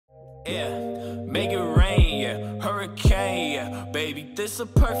Yeah, make it rain, yeah, hurricane, yeah, baby, this a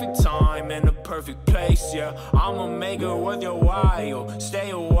perfect time and a perfect place, yeah, I'ma make it worth your while, stay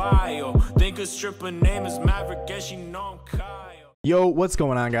a while, think a stripper name is Maverick, guess you know I'm Kyle. Yo, what's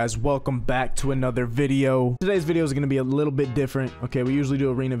going on, guys? Welcome back to another video. Today's video is going to be a little bit different. Okay, we usually do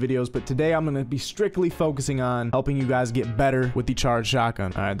arena videos, but today I'm going to be strictly focusing on helping you guys get better with the charged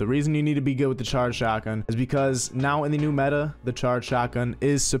shotgun. All right, the reason you need to be good with the charged shotgun is because now in the new meta, the charged shotgun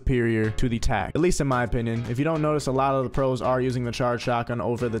is superior to the tac, at least in my opinion. If you don't notice, a lot of the pros are using the charged shotgun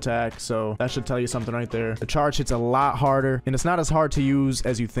over the tac, so that should tell you something right there. The charge hits a lot harder, and it's not as hard to use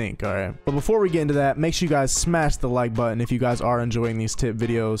as you think. All right, but before we get into that, make sure you guys smash the like button if you guys are enjoying these tip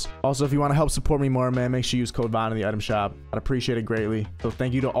videos. Also, if you want to help support me more, man, make sure you use code VON in the item shop. I'd appreciate it greatly. So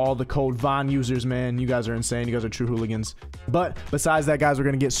thank you to all the code VON users, man. You guys are insane. You guys are true hooligans. But besides that, guys, we're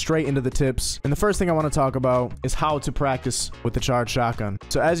going to get straight into the tips. And the first thing I want to talk about is how to practice with the charged shotgun.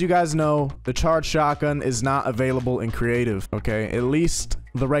 So as you guys know, the charged shotgun is not available in creative, okay? At least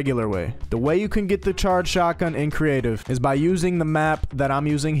the regular way. The way you can get the charged shotgun in creative is by using the map that I'm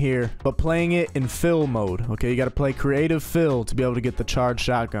using here, but playing it in fill mode. Okay, you got to play creative fill to be able to get the charged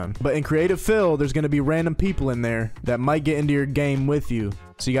shotgun. But in creative fill, there's going to be random people in there that might get into your game with you.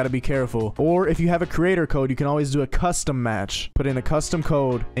 So you got to be careful. Or if you have a creator code, you can always do a custom match. Put in a custom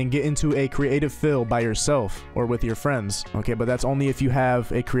code and get into a creative fill by yourself or with your friends. Okay, but that's only if you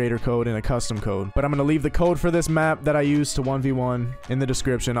have a creator code and a custom code. But I'm going to leave the code for this map that I use to 1v1 in the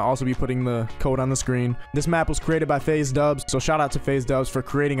description. I'll also be putting the code on the screen. This map was created by FaZe Dubs. So shout out to FaZe Dubs for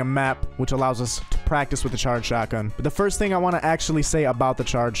creating a map which allows us to practice with the charged shotgun. But the first thing I want to actually say about the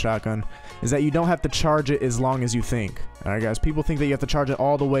charged shotgun is that you don't have to charge it as long as you think. All right, guys, people think that you have to charge it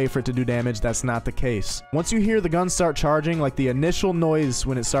all the way for it to do damage. That's not the case. Once you hear the gun start charging, like the initial noise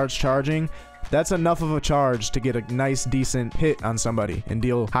when it starts charging, that's enough of a charge to get a nice, decent hit on somebody and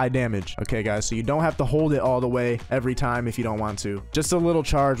deal high damage. Okay, guys, so you don't have to hold it all the way every time if you don't want to. Just a little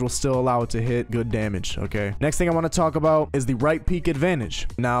charge will still allow it to hit good damage, okay? Next thing I want to talk about is the right peak advantage.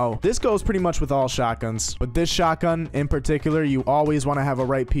 Now, this goes pretty much with all shotguns, but this shotgun in particular, you always want to have a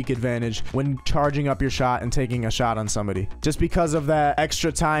right peak advantage when charging up your shot and taking a shot on somebody. Just because of that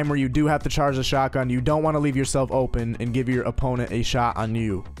extra time where you do have to charge the shotgun, you don't want to leave yourself open and give your opponent a shot on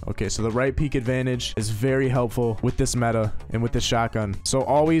you. Okay, so the right peak advantage is very helpful with this meta and with this shotgun. So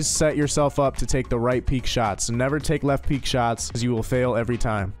always set yourself up to take the right peak shots. Never take left peak shots because you will fail every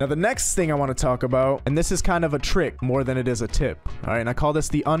time. Now, the next thing I want to talk about, and this is kind of a trick more than it is a tip. All right, and I call this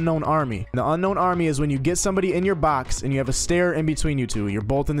the unknown army. And the unknown army is when you get somebody in your box and you have a stair in between you two. You're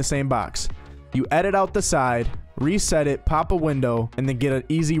both in the same box. You edit out the side, reset it, pop a window, and then get an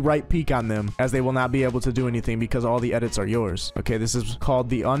easy right peek on them, as they will not be able to do anything because all the edits are yours. Okay, this is called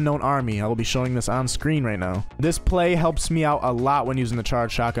the unknown army. I will be showing this on screen right now. This play helps me out a lot when using the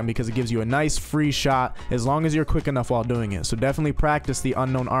charged shotgun because it gives you a nice free shot as long as you're quick enough while doing it. So definitely practice the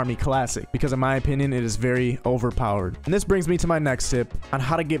unknown army classic because in my opinion, it is very overpowered. And this brings me to my next tip on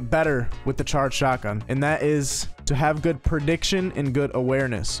how to get better with the charged shotgun, and that is to have good prediction and good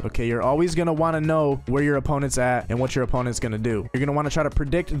awareness. Okay, you're always going to want to know where your opponent's at and what your opponent's going to do. You're going to want to try to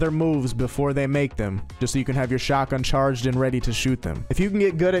predict their moves before they make them, just so you can have your shotgun charged and ready to shoot them. If you can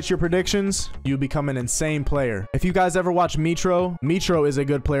get good at your predictions, you become an insane player. If you guys ever watch Metro is a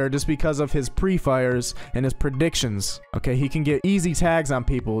good player just because of his pre-fires and his predictions. Okay, he can get easy tags on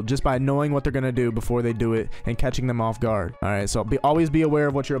people just by knowing what they're going to do before they do it and catching them off guard. All right, so always be aware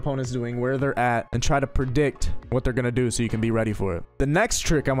of what your opponent's doing, where they're at, and try to predict what they're going to do so you can be ready for it. The next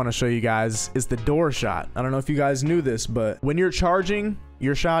trick I want to show you guys is the door shot. I don't know if you guys knew this, but when you're charging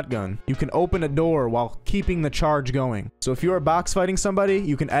your shotgun, you can open a door while keeping the charge going. So if you are box fighting somebody,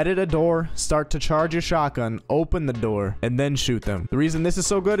 you can edit a door, start to charge your shotgun, open the door, and then shoot them. The reason this is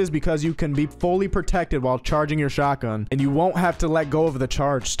so good is because you can be fully protected while charging your shotgun, and you won't have to let go of the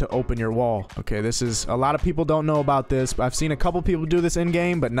charge to open your wall. Okay, this is, a lot of people don't know about this. I've seen a couple people do this in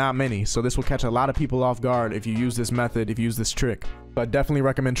game, but not many. So this will catch a lot of people off guard if you use this method, if you use this trick. But I definitely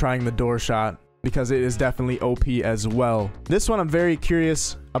recommend trying the door shot because it is definitely OP as well. This one I'm very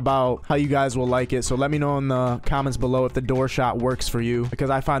curious about how you guys will like it, so let me know in the comments below if the door shot works for you, because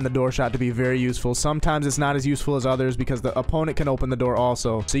I find the door shot to be very useful. Sometimes it's not as useful as others because the opponent can open the door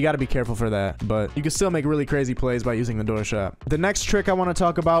also, so you got to be careful for that, but you can still make really crazy plays by using the door shot. The next trick I want to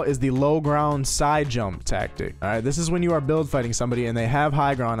talk about is the low ground side jump tactic. All right, this is when you are build fighting somebody and they have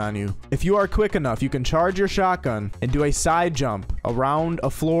high ground on you. If you are quick enough, you can charge your shotgun and do a side jump around a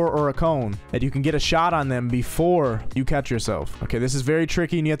floor or a cone, and you can get a shot on them before you catch yourself. Okay, this is very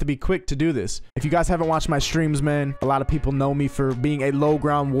tricky and you have to be quick to do this. If you guys haven't watched my streams, man, a lot of people know me for being a low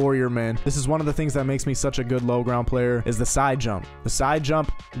ground warrior, man. This is one of the things that makes me such a good low ground player is the side jump. The side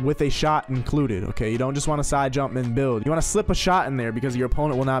jump with a shot included, okay? You don't just want to side jump and build. You want to slip a shot in there because your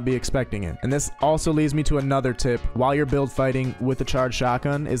opponent will not be expecting it. And this also leads me to another tip while you're build fighting with the charged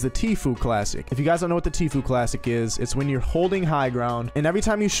shotgun is the Tfue classic. If you guys don't know what the Tfue classic is, it's when you're holding high ground and every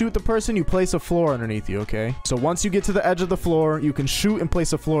time you shoot the person, you place a floor underneath you, okay? So once you get to the edge of the floor, you can shoot and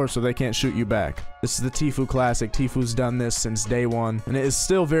place a floor so they can't shoot you back. This is the Tfue classic. Tfue's done this since day one, and it is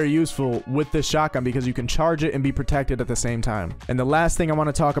still very useful with this shotgun because you can charge it and be protected at the same time. And the last thing I want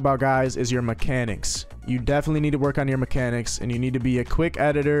to talk about, guys, is your mechanics. You definitely need to work on your mechanics, and you need to be a quick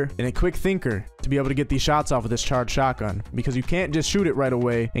editor and a quick thinker to be able to get these shots off with this charged shotgun, because you can't just shoot it right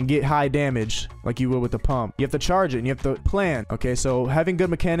away and get high damage like you would with the pump. You have to charge it and you have to plan. Okay, so having good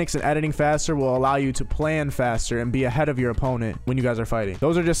mechanics and editing faster will allow you to plan faster and be ahead of your opponent when you guys are fighting.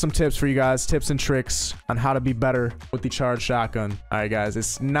 Those are just some tips for you guys, tips and tricks on how to be better with the charged shotgun. All right, guys,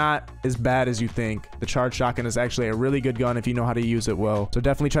 it's not as bad as you think. The charged shotgun is actually a really good gun if you know how to use it well. So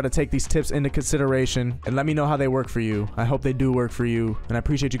definitely try to take these tips into consideration and let me know how they work for you. I hope they do work for you, and I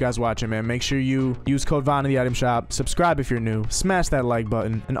appreciate you guys watching, man. Make sure you use code VON in the item shop, subscribe if you're new, smash that like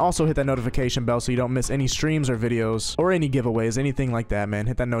button, and also hit that notification bell so you don't miss any streams or videos or any giveaways, anything like that, man.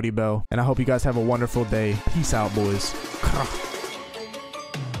 Hit that noti bell, and I hope you guys have a wonderful day. Peace out, boys.